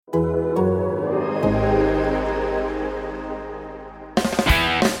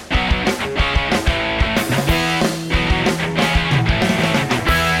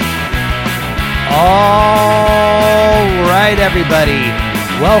everybody.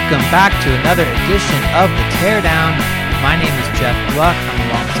 Welcome back to another edition of The Teardown. My name is Jeff Gluck. I'm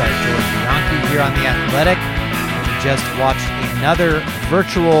alongside George Bianchi here on The Athletic. We just watched another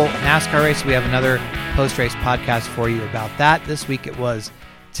virtual NASCAR race. We have another post-race podcast for you about that. This week it was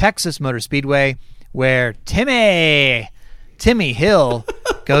Texas Motor Speedway, where Timmy Hill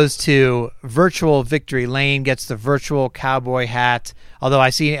goes to virtual victory lane, gets the virtual cowboy hat. Although I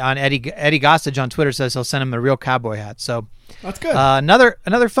see on Eddie Gossage on Twitter says he'll send him a real cowboy hat. So that's good.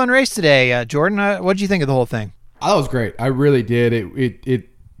 Another fun race today. Jordan, what did you think of the whole thing? That was great. I really did. It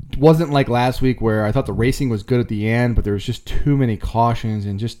wasn't like last week where I thought the racing was good at the end, but there was just too many cautions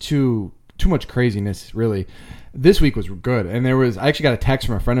and just too much craziness, really. This week was good. And I actually got a text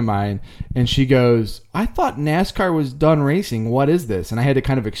from a friend of mine, and she goes, I thought NASCAR was done racing. What is this? And I had to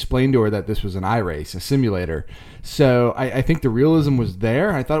kind of explain to her that this was an iRace, a simulator. So I think the realism was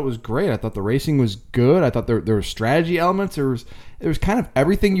there. I thought it was great. I thought the racing was good. I thought there were strategy elements. There was kind of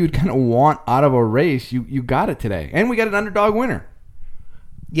everything you'd kind of want out of a race. You got it today. And we got an underdog winner.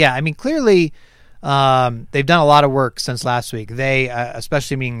 Yeah, I mean, clearly they've done a lot of work since last week. They,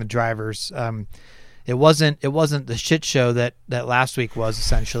 especially meaning the drivers, it wasn't the shit show that last week was,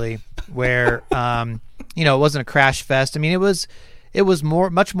 essentially, where it wasn't a crash fest. I mean, it was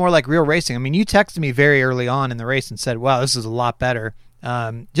much more like real racing. I mean, you texted me very early on in the race and said, "Wow, this is a lot better."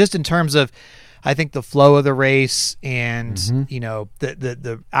 Just in terms of, I think, the flow of the race and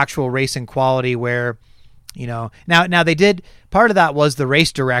the actual racing quality. Where now they did, part of that was the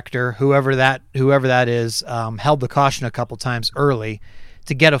race director, whoever that is, held the caution a couple times early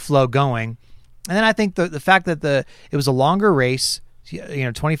to get a flow going. And then I think the fact that it was a longer race,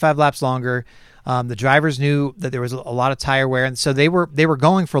 25 laps longer. The drivers knew that there was a lot of tire wear, and so they were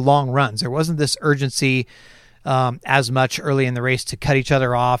going for long runs. There wasn't this urgency as much early in the race to cut each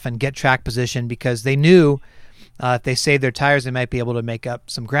other off and get track position, because they knew if they saved their tires, they might be able to make up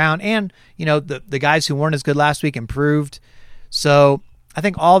some ground. And the guys who weren't as good last week improved. So I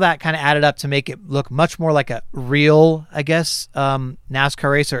think all that kind of added up to make it look much more like a real, I guess,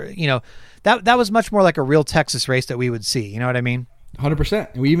 NASCAR race, or that was much more like a real Texas race that we would see. You know what I mean?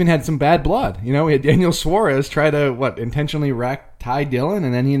 100%. We even had some bad blood. We had Daniel Suarez try to intentionally wreck Ty Dillon,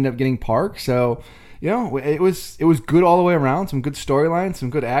 and then he ended up getting parked. So, it was good all the way around. Some good storylines,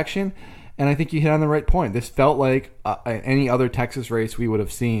 some good action, and I think you hit on the right point. This felt like any other Texas race we would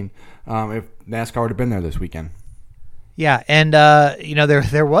have seen if NASCAR would have been there this weekend. Yeah, and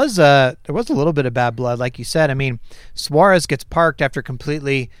there was a little bit of bad blood, like you said. I mean, Suarez gets parked after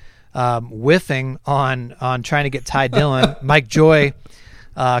completely whiffing on trying to get Ty Dillon. Mike Joy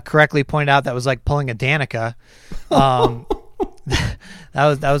correctly pointed out that was like pulling a Danica. That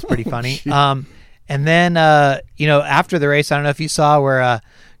was pretty funny. And then after the race, I don't know if you saw where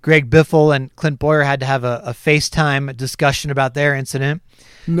Greg Biffle and Clint Boyer had to have a FaceTime discussion about their incident.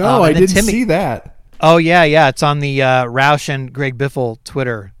 No, I didn't see that. Oh yeah, it's on the Roush and Greg Biffle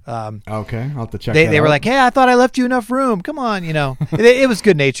Twitter. Okay, I'll have to check. They were like, "Hey, I thought I left you enough room. Come on, it was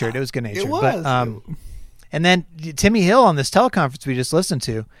good natured. It was good natured. It was. But, and then Timmy Hill on this teleconference we just listened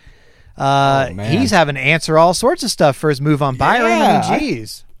to, he's having to answer all sorts of stuff for his move on Byron. Yeah, I mean,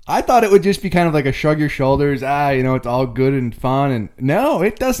 geez. I thought it would just be kind of like a shrug your shoulders. It's all good and fun. And no,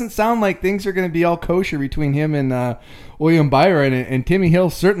 it doesn't sound like things are going to be all kosher between him and William Byron. And Timmy Hill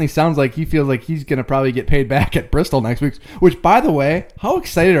certainly sounds like he feels like he's going to probably get paid back at Bristol next week. Which, by the way, how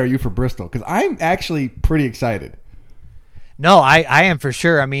excited are you for Bristol? Because I'm actually pretty excited. No, I am for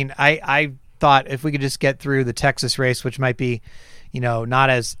sure. I mean, I thought if we could just get through the Texas race, which might be not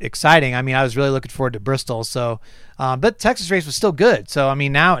as exciting. I mean, I was really looking forward to Bristol. So, but Texas race was still good. So, I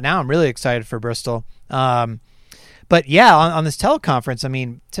mean, now I'm really excited for Bristol. But yeah, on this teleconference, I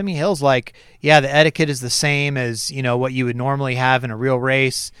mean, Timmy Hill's like, yeah, the etiquette is the same as, what you would normally have in a real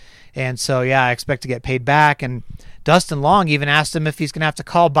race. And so, yeah, I expect to get paid back. And Dustin Long even asked him if he's going to have to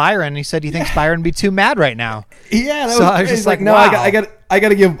call Byron. And he said he thinks Byron would be too mad right now. Yeah. So I was just like, no, wow. I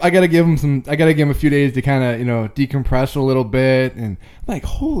gotta give him a few days to kind of, decompress a little bit. And I'm like,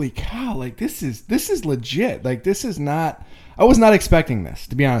 holy cow, like this is legit. Like this is not, I was not expecting this,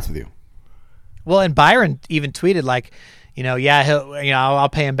 to be honest with you. Well, and Byron even tweeted like, I'll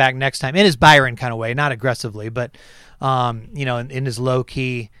pay him back next time in his Byron kind of way, not aggressively, but, in his low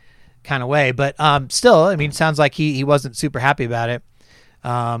key kind of way. But still, I mean, it sounds like he wasn't super happy about it.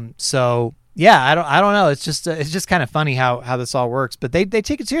 So yeah, I don't know. It's just kind of funny how this all works, but they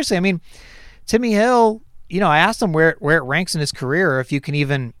take it seriously. I mean, Timmy Hill, I asked him where it ranks in his career, or if you can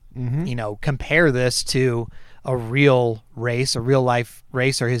even, compare this to a real race, a real life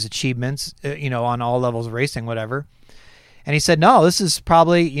race, or his achievements, on all levels of racing, whatever. And he said, no, this is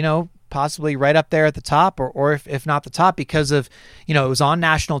probably, possibly right up there at the top, or if not the top, because of, it was on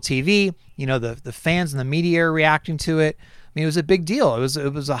national TV. The fans and the media are reacting to it. I mean, it was a big deal. It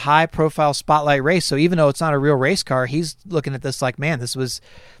was a high profile spotlight race. So even though it's not a real race car, he's looking at this like, man, this was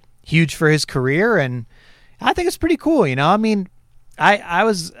huge for his career, and I think it's pretty cool. I mean,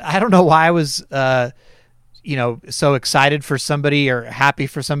 I don't know why I was so excited for somebody, or happy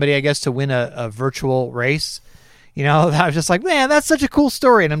for somebody, I guess, to win a virtual race. I was just like, man, that's such a cool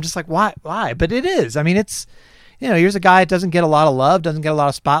story. And I'm just like, why? But it is. I mean, it's, here's a guy that doesn't get a lot of love, doesn't get a lot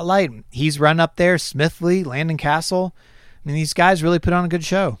of spotlight. He's run up there, Smithley, Landon Castle. I mean, these guys really put on a good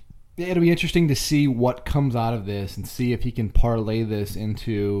show. Yeah, it'll be interesting to see what comes out of this and see if he can parlay this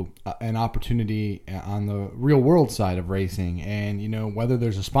into an opportunity on the real world side of racing. And, whether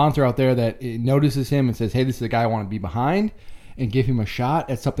there's a sponsor out there that notices him and says, hey, this is the guy I want to be behind, and give him a shot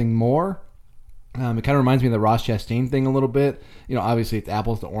at something more. It kind of reminds me of the Ross Chastain thing a little bit. Obviously it's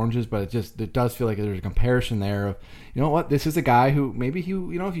apples to oranges, but it does feel like there's a comparison there of, this is a guy who maybe if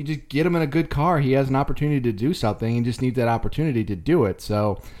you just get him in a good car, he has an opportunity to do something and just needs that opportunity to do it.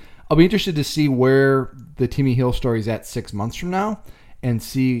 So I'll be interested to see where the Timmy Hill story is at 6 months from now, and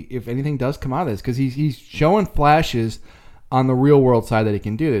see if anything does come out of this, because he's showing flashes on the real world side that he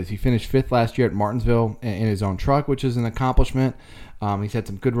can do this. He finished 5th last year at Martinsville in his own truck, which is an accomplishment. He's had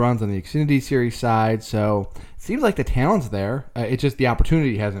some good runs on the Xfinity Series side, so it seems like the talent's there. It's just the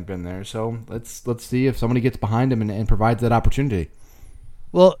opportunity hasn't been there. So let's see if somebody gets behind him and provides that opportunity.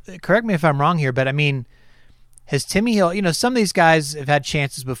 Well, correct me if I'm wrong here, but I mean, has Timmy Hill, some of these guys have had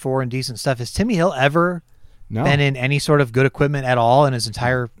chances before and decent stuff. Has Timmy Hill ever been in any sort of good equipment at all in his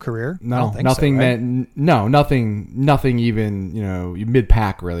entire career? No, I don't think nothing so, right? nothing even,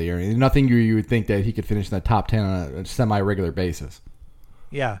 mid-pack really, or nothing you would think that he could finish in the top 10 on a semi-regular basis.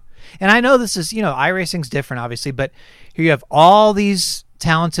 Yeah. And I know this is, iRacing's different, obviously, but here you have all these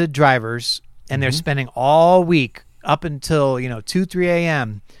talented drivers, and they're spending all week up until, 2, 3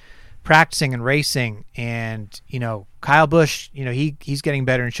 a.m. practicing and racing. And, Kyle Busch, he's getting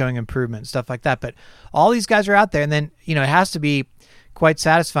better and showing improvement and stuff like that. But all these guys are out there. And then, it has to be quite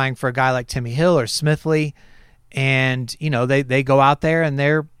satisfying for a guy like Timmy Hill or Smithley. And, they go out there and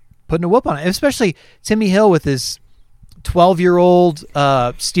they're putting a whoop on it, especially Timmy Hill with his 12-year-old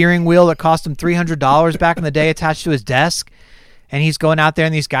steering wheel that cost him $300 back in the day attached to his desk, and he's going out there,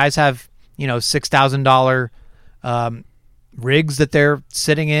 and these guys have $6,000 rigs that they're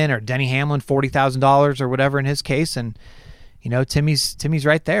sitting in, or Denny Hamlin $40,000 or whatever in his case, and Timmy's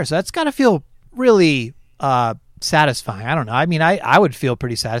right there, so that's got to feel really satisfying. I don't know. I mean, I would feel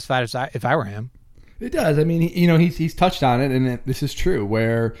pretty satisfied if I were him. It does. I mean, he's touched on it, and this is true,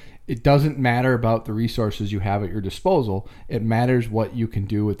 where it doesn't matter about the resources you have at your disposal. It matters what you can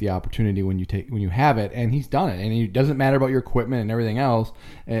do with the opportunity when you have it, and he's done it. And it doesn't matter about your equipment and everything else.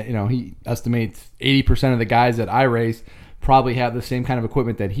 He estimates 80% of the guys that I race probably have the same kind of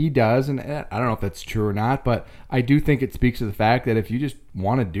equipment that he does, and I don't know if that's true or not, but I do think it speaks to the fact that if you just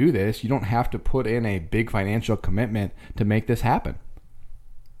want to do this, you don't have to put in a big financial commitment to make this happen.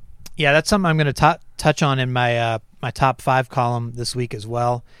 Yeah, that's something I'm going to touch on in my my top 5 column this week as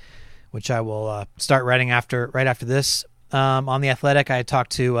well, which I will start writing right after this. On The Athletic, I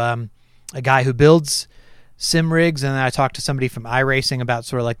talked to a guy who builds sim rigs, and then I talked to somebody from iRacing about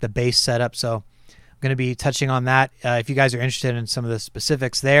sort of like the base setup. So I'm going to be touching on that if you guys are interested in some of the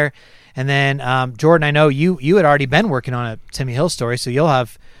specifics there. And then, Jordan, I know you had already been working on a Timmy Hill story, so you'll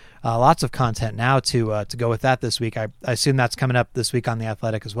have lots of content now to go with that this week. I assume that's coming up this week on The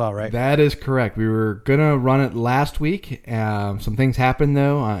Athletic as well, right? That is correct. We were going to run it last week. Some things happened,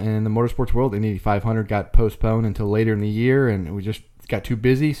 though, in the motorsports world. Indy 500 got postponed until later in the year, and we just got too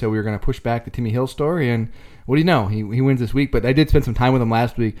busy, so we were going to push back the Timmy Hill story, and what do you know? He wins this week, but I did spend some time with him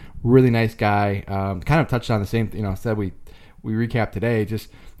last week. Really nice guy. Kind of touched on the same, said we recap today. Just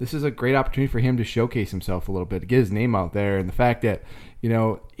this is a great opportunity for him to showcase himself a little bit, to get his name out there, and the fact that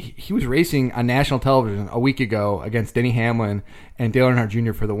he was racing on national television a week ago against Denny Hamlin and Dale Earnhardt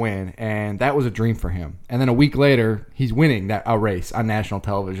Jr. for the win, and that was a dream for him. And then a week later, he's winning a race on national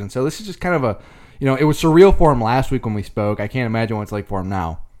television. So this is just kind of it was surreal for him last week when we spoke. I can't imagine what it's like for him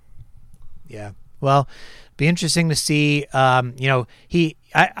now. Yeah. Well, be interesting to see. I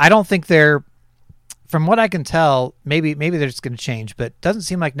don't think they're, from what I can tell, maybe they're just going to change, but it doesn't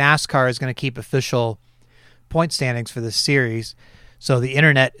seem like NASCAR is going to keep official point standings for this series. So the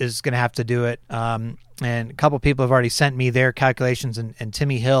internet is going to have to do it. And a couple people have already sent me their calculations, and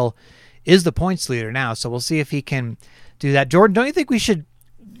Timmy Hill is the points leader now. So we'll see if he can do that. Jordan, don't you think we should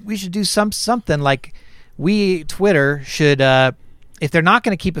do something like Twitter should, if they're not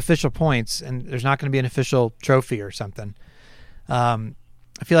going to keep official points and there's not going to be an official trophy or something,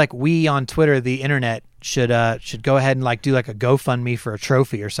 I feel like we on Twitter, the internet, should go ahead and like do like a GoFundMe for a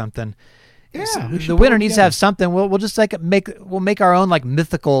trophy or something. Yeah, The winner needs to have something. We'll just like make our own like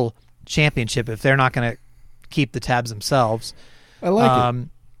mythical championship if they're not going to keep the tabs themselves. I like it.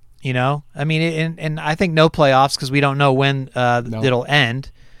 You know, I mean, and I think no playoffs because we don't know when it'll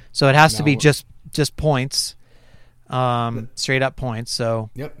end. So it has to be just points, straight up points. So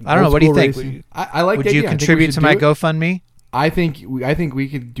yep. I don't know. What do you think? I like. Would you contribute to my GoFundMe? I think we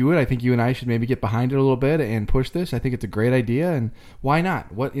could do it. I think you and I should maybe get behind it a little bit and push this. I think it's a great idea, and why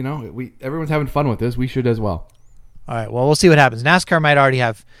not? Everyone's having fun with this. We should as well. All right. Well, we'll see what happens. NASCAR might already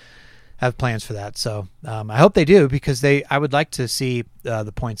have plans for that, so I hope they do because I would like to see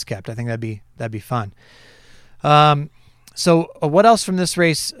the points kept. I think that'd be fun. So what else from this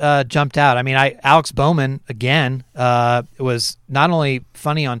race jumped out? I mean, Alex Bowman again was not only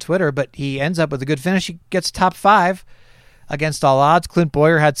funny on Twitter, but he ends up with a good finish. He gets top 5 against all odds. Clint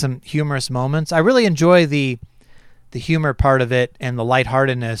Boyer had some humorous moments. I really enjoy the humor part of it and the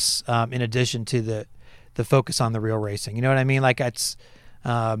lightheartedness in addition to the focus on the real racing. You know what I mean? Like it's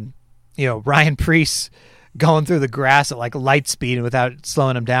Ryan Preece going through the grass at like light speed without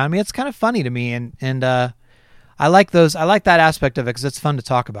slowing him down. I mean, it's kind of funny to me, and I like those. I like that aspect of it because it's fun to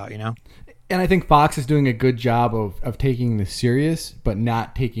talk about. You know. And I think Fox is doing a good job of taking this serious, but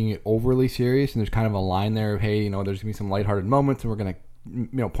not taking it overly serious. And there's kind of a line there of, hey, there's going to be some lighthearted moments, and we're going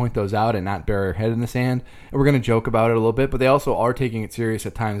to point those out and not bury our head in the sand. And we're going to joke about it a little bit, but they also are taking it serious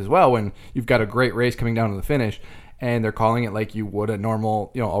at times as well when you've got a great race coming down to the finish. And they're calling it like you would a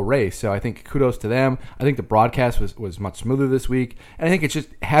normal, a race. So I think kudos to them. I think the broadcast was much smoother this week. And I think it's just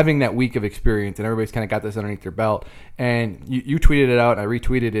having that week of experience, and everybody's kind of got this underneath their belt. And you tweeted it out, and I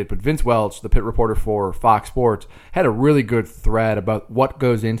retweeted it, but Vince Welch, the pit reporter for Fox Sports, had a really good thread about what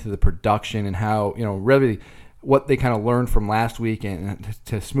goes into the production and how, really what they kind of learned from last week and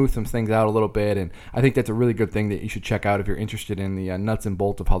to smooth some things out a little bit. And I think that's a really good thing that you should check out if you're interested in the nuts and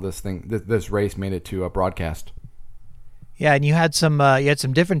bolts of how this race made it to a broadcast. Yeah, and you had some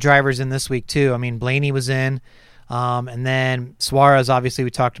different drivers in this week too. I mean, Blaney was in, and then Suarez, obviously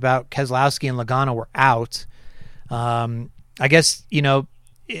we talked about. Keselowski and Logano were out. I guess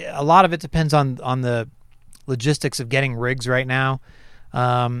a lot of it depends on the logistics of getting rigs right now.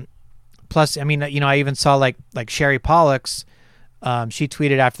 Plus, I mean, I even saw like Sherry Pollux. She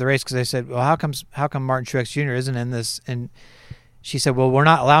tweeted after the race because I said, "Well, how come Martin Truex Jr. isn't in this?" And she said, "Well, we're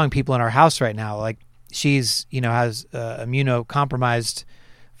not allowing people in our house right now. Like." She's, has immunocompromised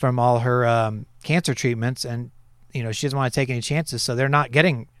from all her cancer treatments, and she doesn't want to take any chances. So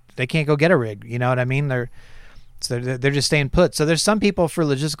they can't go get a rig. You know what I mean? They're just staying put. So there's some people for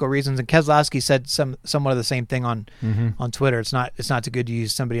logistical reasons, and Keselowski said somewhat of the same thing on Twitter. It's not too good to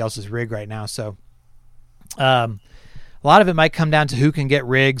use somebody else's rig right now. So a lot of it might come down to who can get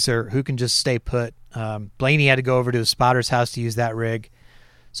rigs or who can just stay put. Blaney had to go over to his spotter's house to use that rig.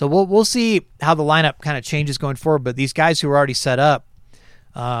 So we'll see how the lineup kind of changes going forward. But these guys who are already set up,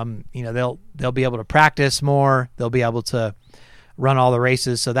 they'll be able to practice more. They'll be able to run all the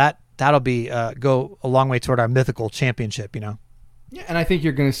races. So that'll be go a long way toward our mythical championship. Yeah, and I think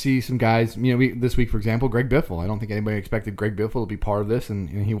you're going to see some guys. This week, for example, Greg Biffle. I don't think anybody expected Greg Biffle to be part of this, and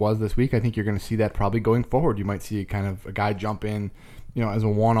he was this week. I think you're going to see that probably going forward. You might see kind of a guy jump in. As a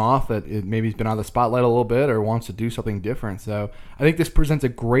one-off that maybe he's been out of the spotlight a little bit or wants to do something different. So I think this presents a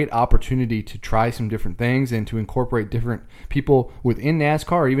great opportunity to try some different things and to incorporate different people within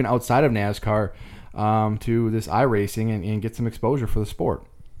NASCAR or even outside of NASCAR to this iRacing and get some exposure for the sport.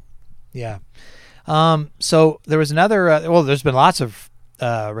 Yeah. So there was another. There's been lots of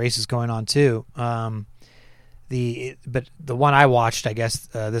races going on too. But the one I watched, I guess,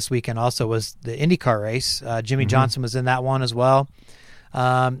 this weekend also was the IndyCar race. Jimmy Johnson was in that one as well.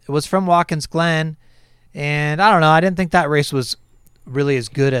 It was from Watkins Glen, and I don't know. I didn't think that race was really as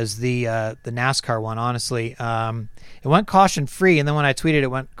good as the NASCAR one, honestly. It went caution free, and then when I tweeted it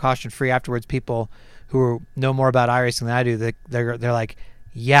went caution free afterwards, people who know more about iRacing than I do, they're like,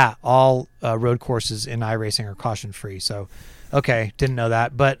 yeah, all road courses in iRacing are caution free. So, okay, didn't know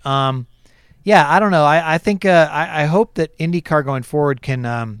that, but yeah, I don't know. I think I hope that IndyCar going forward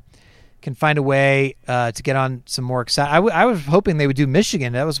can find a way to get on some more exciting. I was hoping they would do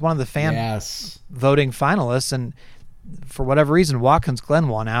Michigan. That was one of the fan voting finalists, and for whatever reason, Watkins Glen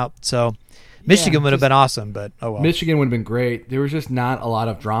won out. So Michigan would have been awesome, but oh well. Michigan would have been great. There was just not a lot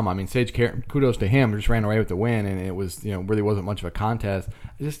of drama. I mean, Sage Carey, kudos to him, just ran away with the win, and it was really wasn't much of a contest.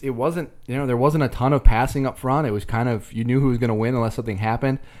 It wasn't there wasn't a ton of passing up front. It was kind of you knew who was going to win unless something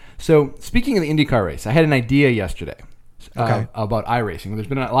happened. So speaking of the IndyCar race, I had an idea yesterday about iRacing. There's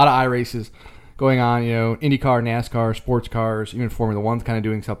been a lot of iRaces going on, IndyCar, NASCAR, sports cars, even Formula One's kind of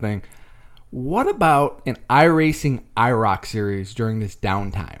doing something. What about an iRacing IROC series during this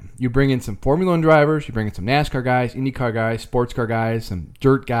downtime? You bring in some Formula One drivers, you bring in some NASCAR guys, IndyCar guys, sports car guys, some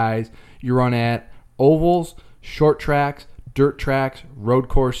dirt guys. You run at ovals, short tracks, dirt tracks, road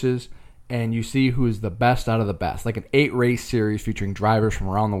courses, and you see who is the best out of the best, like an 8-race series featuring drivers from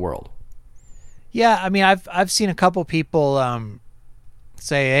around the world. Yeah, I mean, I've seen a couple people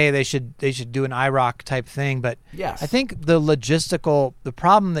say, hey, they should do an IROC type thing, but yes. I think the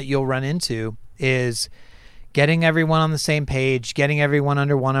problem that you'll run into is getting everyone on the same page, getting everyone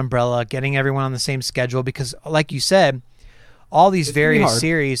under one umbrella, getting everyone on the same schedule, because like you said, all these various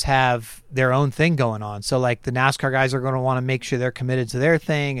series have their own thing going on. So like the NASCAR guys are going to want to make sure they're committed to their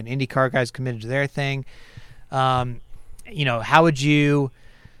thing, and IndyCar guys committed to their thing. How would you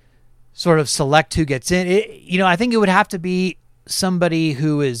sort of select who gets in? I think it would have to be somebody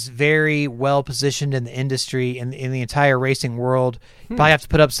who is very well positioned in the industry and in the entire racing world. Probably have to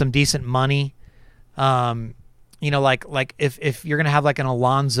put up some decent money. Like if you're going to have like an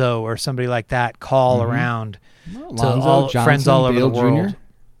Alonso or somebody like that call around Alonso, to friends all over Dale the world. Jr.?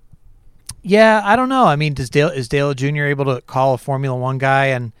 Yeah, I don't know. I mean, is Dale Jr. able to call a Formula One guy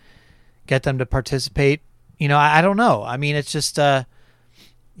and get them to participate? I don't know. I mean, it's just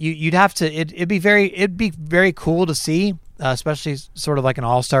you'd have to. It'd be very cool to see, especially sort of like an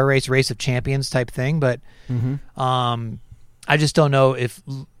all-star race of champions type thing. But I just don't know if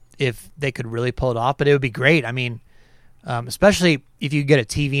they could really pull it off. But it would be great. I mean, especially if you get a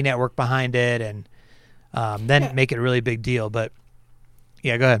TV network behind it and then make it a really big deal. But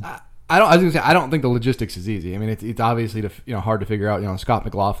yeah, go ahead. I was gonna say, I don't think the logistics is easy. I mean, it's obviously hard to figure out. Scott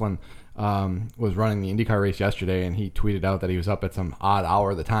McLaughlin was running the IndyCar race yesterday, and he tweeted out that he was up at some odd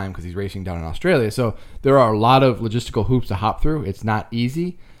hour of the time because he's racing down in Australia. So there are a lot of logistical hoops to hop through. It's not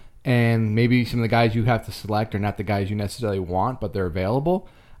easy, and maybe some of the guys you have to select are not the guys you necessarily want, but they're available.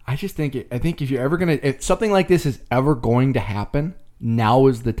 I think if you're ever if something like this is ever going to happen, now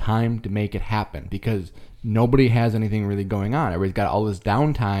is the time to make it happen, because nobody has anything really going on. Everybody's got all this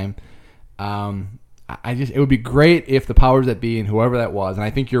downtime. It would be great if the powers that be and whoever that was, and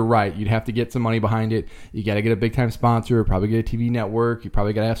I think you're right, you'd have to get some money behind it. You got to get a big time sponsor, probably get a TV network. You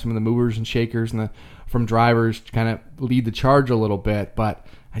probably got to have some of the movers and shakers from drivers to kind of lead the charge a little bit. But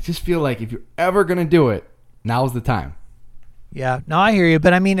I just feel like if you're ever going to do it, now's the time. Yeah, no, I hear you.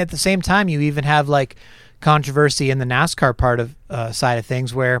 But I mean, at the same time, you even have like controversy in the NASCAR part of side of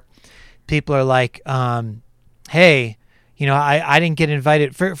things where people are like, hey, I didn't get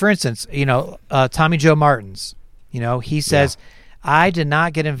invited. For instance, Tommy Joe Martins, he says, I did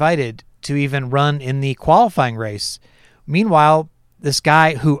not get invited to even run in the qualifying race. Meanwhile, this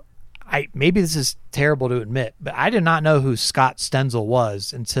guy who maybe this is terrible to admit, but I did not know who Scott Stenzel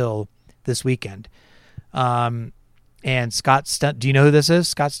was until this weekend. And do you know who this is?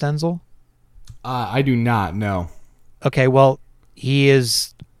 Scott Stenzel? I do not know. Okay, well, he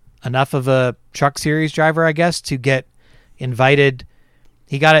is enough of a truck series driver, I guess, to get invited.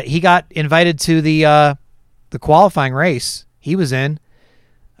 He got invited to the qualifying race. He was in,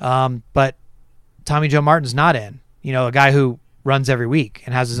 but Tommy Joe Martin's not in. A guy who runs every week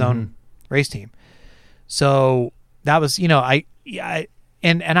and has his own race team. So that was, and I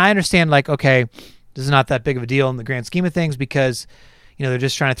understand, like, okay, this is not that big of a deal in the grand scheme of things because, they're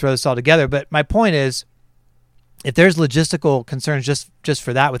just trying to throw this all together. But my point is, if there's logistical concerns just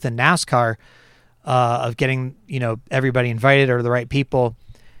for that within NASCAR, of getting, everybody invited or the right people,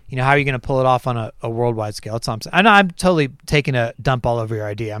 how are you going to pull it off on a worldwide scale? That's all I'm saying. I know I'm totally taking a dump all over your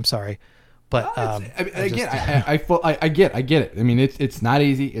idea. I'm sorry. But I get it. I mean, it's not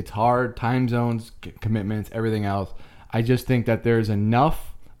easy. It's hard. Time zones, commitments, everything else. I just think that there's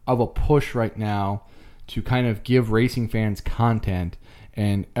enough of a push right now to kind of give racing fans content,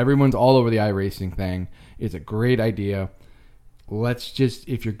 and everyone's all over the iRacing thing. It's a great idea.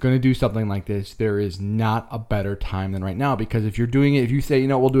 If you're going to do something like this, there is not a better time than right now, because if you're doing it, if you say,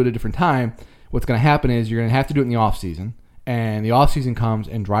 we'll do it at a different time, what's going to happen is you're going to have to do it in the off season. And the off season comes,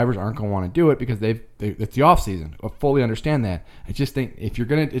 and drivers aren't going to want to do it because it's the off season. I fully understand that. I just think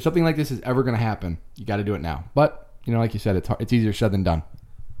if something like this is ever going to happen, you got to do it now. But like you said, it's easier said than done.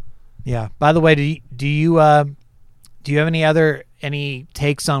 Yeah. By the way, do you have any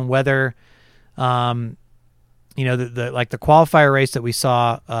takes on whether, the qualifier race that we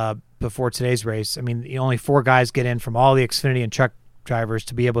saw before today's race? I mean, only 4 guys get in from all the Xfinity and truck drivers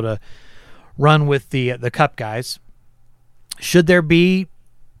to be able to run with the Cup guys. Should there be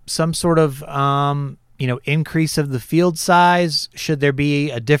some sort of, increase of the field size? Should there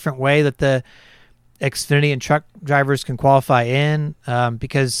be a different way that the Xfinity and truck drivers can qualify in?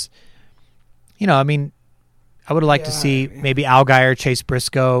 Because, I mean, I would have liked to see maybe Allgaier, Chase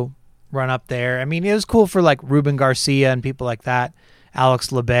Briscoe run up there. I mean, it was cool for like Ruben Garcia and people like that, Alex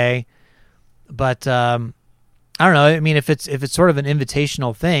LeBay. But I don't know. I mean, if it's sort of an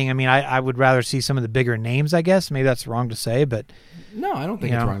invitational thing, I mean, I would rather see some of the bigger names, I guess. Maybe that's wrong to say, but no, I don't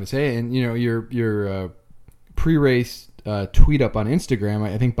think it's wrong to say. And your pre-race tweet up on Instagram,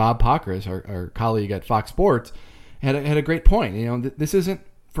 I think Bob Pockris, our colleague at Fox Sports, had a great point. This isn't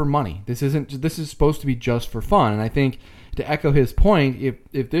for money. This is supposed to be just for fun. And I think, to echo his point,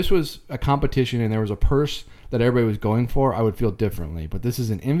 if this was a competition and there was a purse that everybody was going for, I would feel differently. But this is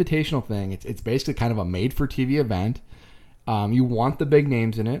an invitational thing. It's basically kind of a made-for-TV event. You want the big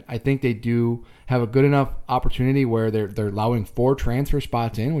names in it. I think they do have a good enough opportunity where they're allowing 4 transfer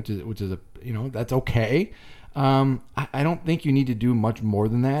spots in, which is that's okay. I don't think you need to do much more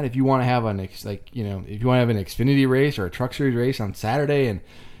than that. If you want to have an Xfinity race or a Truck Series race on Saturday and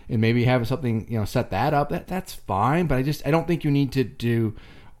maybe have something, set that up, that's fine. But I don't think you need to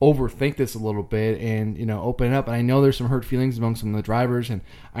overthink this a little bit and, open it up. And I know there's some hurt feelings among some of the drivers, and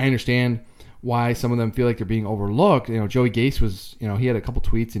I understand why some of them feel like they're being overlooked. Joey Gase was, he had a couple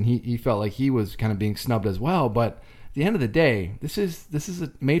tweets and he felt like he was kind of being snubbed as well. But at the end of the day, this is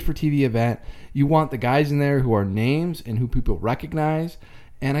a made-for-TV event. You want the guys in there who are names and who people recognize.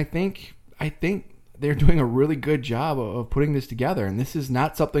 And I think they're doing a really good job of putting this together. And this is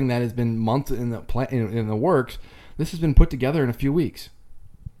not something that has been months in the works. This has been put together in a few weeks.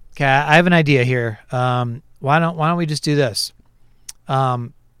 Okay, I have an idea here. Why don't we just do this?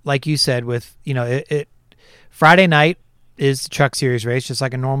 Like you said, with Friday night is the Truck Series race, just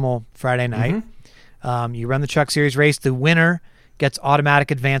like a normal Friday night. Mm-hmm. You run the Truck Series race. The winner gets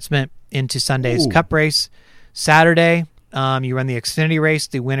automatic advancement into Sunday's Cup race. Saturday, you run the Xfinity race.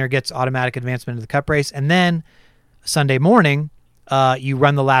 The winner gets automatic advancement into the Cup race, and then Sunday morning, you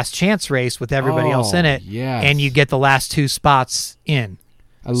run the Last Chance race with everybody else in it, and you get the last 2 spots in.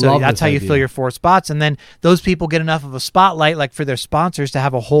 So that's how you fill your 4 spots. And then those people get enough of a spotlight, like for their sponsors, to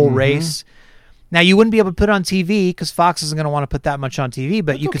have a whole race. Now, you wouldn't be able to put it on TV because Fox isn't going to want to put that much on TV,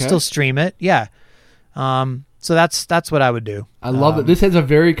 but you could still stream it. Yeah. So that's what I would do. I love it. This has a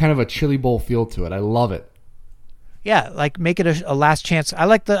very kind of a Chili Bowl feel to it. I love it. Yeah, like make it a last chance. I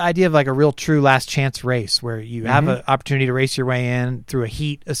like the idea of like a real true last chance race where you have an opportunity to race your way in through a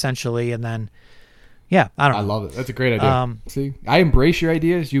heat, essentially, and then I don't know. I love it. That's a great idea. See, I embrace your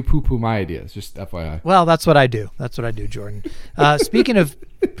ideas. You poo-poo my ideas. Just FYI. Well, that's what I do. Jordan. Speaking of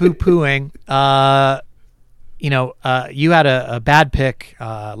poo-pooing, you had a bad pick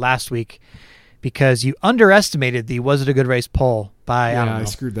last week because you underestimated the Was It a Good Race poll by, I don't know. I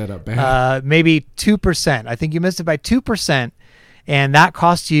screwed that up bad. Maybe 2%. I think you missed it by 2%, and that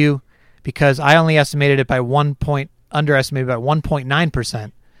cost you, because I only estimated it by underestimated by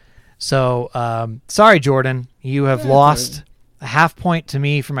 1.9%. So, sorry, Jordan. You have lost a half point to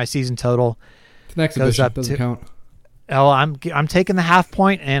me for my season total. It's an exhibition. Doesn't count. Oh, I'm taking the half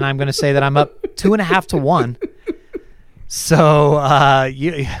point, and I'm going to say that I'm up 2.5 to 1. So,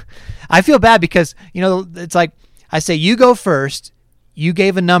 I feel bad because, it's like I say you go first. You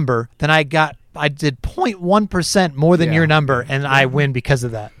gave a number, then I did 0.1% more than your number, and I win because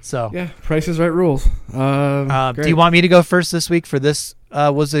of that. So Price is Right rules. Do you want me to go first this week for this?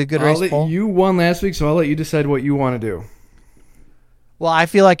 Was it a good race poll? You won last week, so I'll let you decide what you want to do. Well, I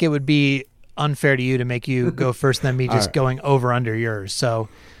feel like it would be unfair to you to make you go first than me just going over under yours. So,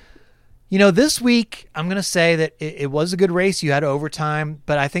 this week I'm going to say that it was a good race. You had overtime,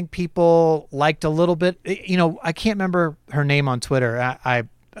 but I think people liked a little bit. I can't remember her name on Twitter.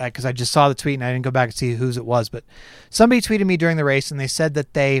 Because I just saw the tweet and I didn't go back and see whose it was, but somebody tweeted me during the race and they said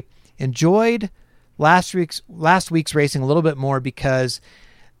that they enjoyed last week's racing a little bit more because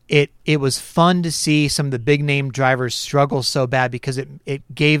it was fun to see some of the big name drivers struggle so bad, because it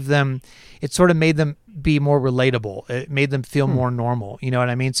sort of made them be more relatable. It made them feel more normal. You know what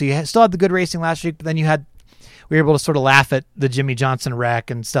I mean? So you still had the good racing last week, but then we were able to sort of laugh at the Jimmy Johnson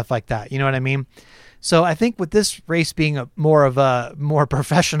wreck and stuff like that. You know what I mean? So I think with this race being more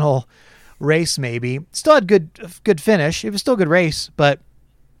professional race, maybe still had good finish. It was still a good race, but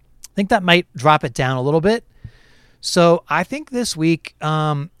I think that might drop it down a little bit. So I think this week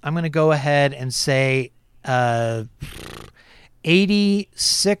I'm going to go ahead and say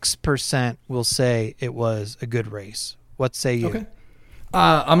 86% will say it was a good race. What say you? Okay.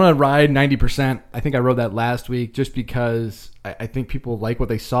 I'm going to ride 90%. I think I rode that last week just because I think people like what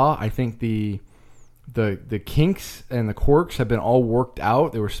they saw. I think the kinks and the quirks have been all worked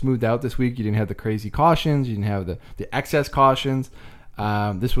out. They were smoothed out this week. You didn't have the crazy cautions. You didn't have the excess cautions.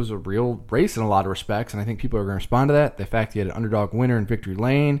 This was a real race in a lot of respects, and I think people are going to respond to that. The fact you had an underdog winner in Victory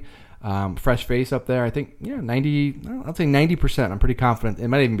Lane. Fresh face up there. I think 90. I'll say 90%. I'm pretty confident. It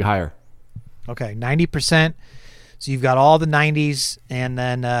might even be higher. Okay, 90%. So you've got all the 90s, and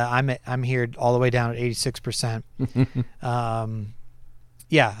then I'm here all the way down at 86%.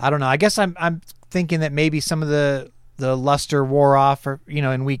 Yeah, I don't know. I guess I'm thinking that maybe some of the luster wore off, or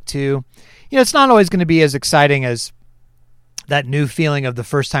in week 2. It's not always going to be as exciting as that new feeling of the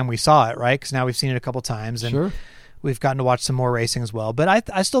first time we saw it, right? Because now we've seen it a couple times, and Sure. we've gotten to watch some more racing as well. But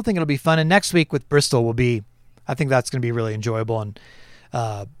I still think it'll be fun. And next week with Bristol I think that's going to be really enjoyable and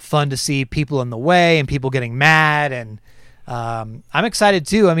fun to see people in the way and people getting mad. And I'm excited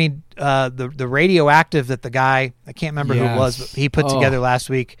too. I mean, the Radioactive that the guy, I can't remember who it was, but he put together last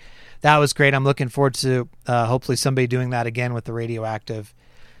week. That was great. I'm looking forward to hopefully somebody doing that again with the Radioactive.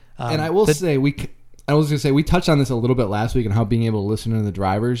 And I will say I was going to say, we touched on this a little bit last week and how being able to listen to the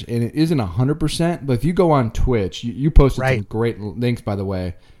drivers, and it isn't 100%, but if you go on Twitch, you posted some great links, by the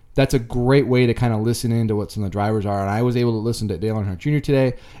way. That's a great way to kind of listen into what some of the drivers are. And I was able to listen to Dale Earnhardt Jr.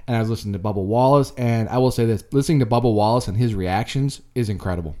 today, and I was listening to Bubba Wallace. And I will say this, listening to Bubba Wallace and his reactions is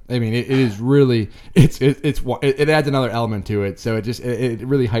incredible. I mean, it is really, it adds another element to it. So it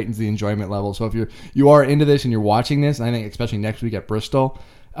really heightens the enjoyment level. So if you are into this and you're watching this, and I think especially next week at Bristol,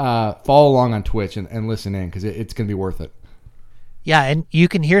 follow along on Twitch and listen in, because it's going to be worth it. Yeah, and you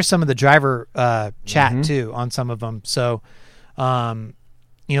can hear some of the driver chat too on some of them. So,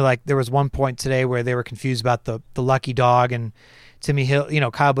 like there was one point today where they were confused about the lucky dog, and Timmy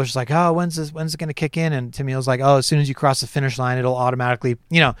Hill, Kyle Busch is like, oh, when's it going to kick in? And Timmy Hill's like, oh, as soon as you cross the finish line, it'll automatically,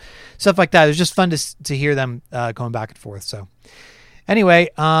 stuff like that. It was just fun to hear them going back and forth. So anyway,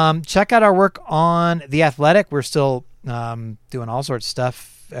 check out our work on The Athletic. We're still doing all sorts of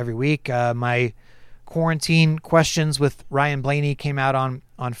stuff every week. My quarantine questions with Ryan Blaney came out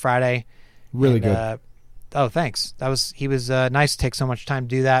on Friday. Really good. Oh, thanks. He was nice to take so much time to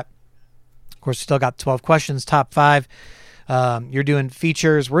do that. Of course, we still got 12 questions, top 5. You're doing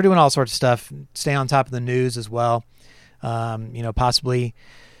features. We're doing all sorts of stuff. Stay on top of the news as well. Possibly,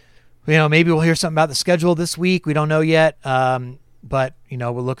 maybe we'll hear something about the schedule this week. We don't know yet. But,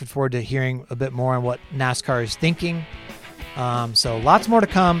 we're looking forward to hearing a bit more on what NASCAR is thinking. So lots more to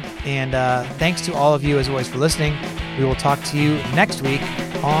come. And thanks to all of you, as always, for listening. We will talk to you next week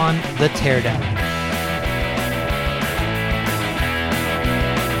on The Teardown.